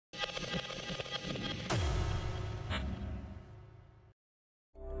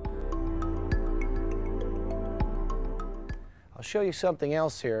I'll show you something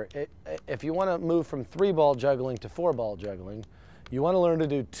else here. If you want to move from 3-ball juggling to 4-ball juggling, you want to learn to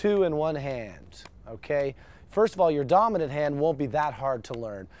do 2 in one hand, okay? First of all, your dominant hand won't be that hard to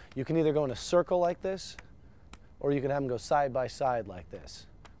learn. You can either go in a circle like this, or you can have them go side by side like this.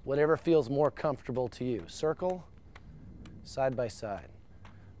 Whatever feels more comfortable to you. Circle, side by side.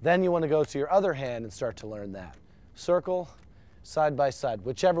 Then you want to go to your other hand and start to learn that. Circle, side by side.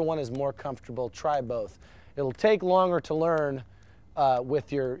 Whichever one is more comfortable, try both. It'll take longer to learn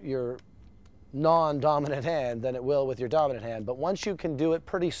with your non-dominant hand than it will with your dominant hand, but once you can do it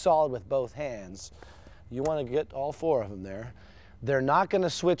pretty solid with both hands, you want to get all 4 of them there. They're not going to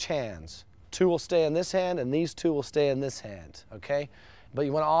switch hands. 2 will stay in this hand and these 2 will stay in this hand, okay? But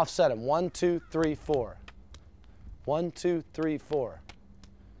you want to offset them. 1, 2, 3, 4. 1, 2, 3, 4.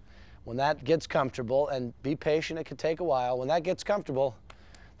 When that gets comfortable, and be patient, it could take a while. When that gets comfortable,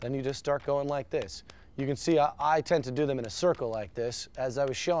 then you just start going like this. You can see I tend to do them in a circle like this. As I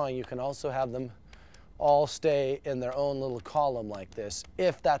was showing, you can also have them all stay in their own little column like this,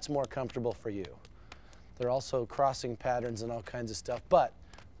 if that's more comfortable for you. There are also crossing patterns and all kinds of stuff, but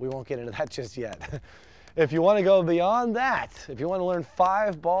we won't get into that just yet. If you want to go beyond that, if you want to learn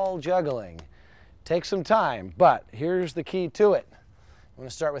 5-ball juggling, take some time, but here's the key to it. You want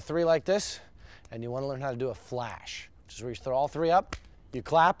to start with 3 like this, and you want to learn how to do a flash, which is where you throw all 3 up, you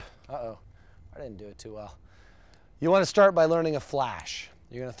clap. Uh-oh, I didn't do it too well. You want to start by learning a flash.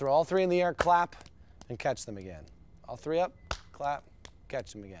 You're going to throw all 3 in the air, clap, and catch them again. All 3 up, clap,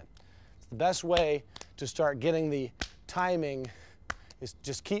 catch them again. It's the best way to start getting the timing is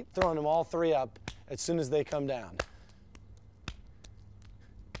just keep throwing them all 3 up as soon as they come down.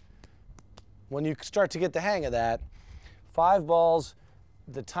 When you start to get the hang of that, 5 balls,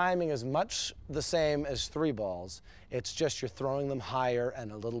 the timing is much the same as 3 balls. It's just you're throwing them higher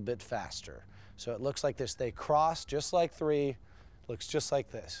and a little bit faster. So it looks like this. They cross just like 3, looks just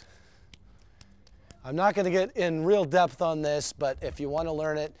like this. I'm not going to get in real depth on this, but if you want to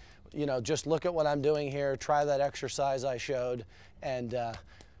learn it, you know, just look at what I'm doing here, try that exercise I showed, and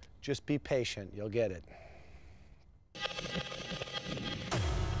just be patient. You'll get it.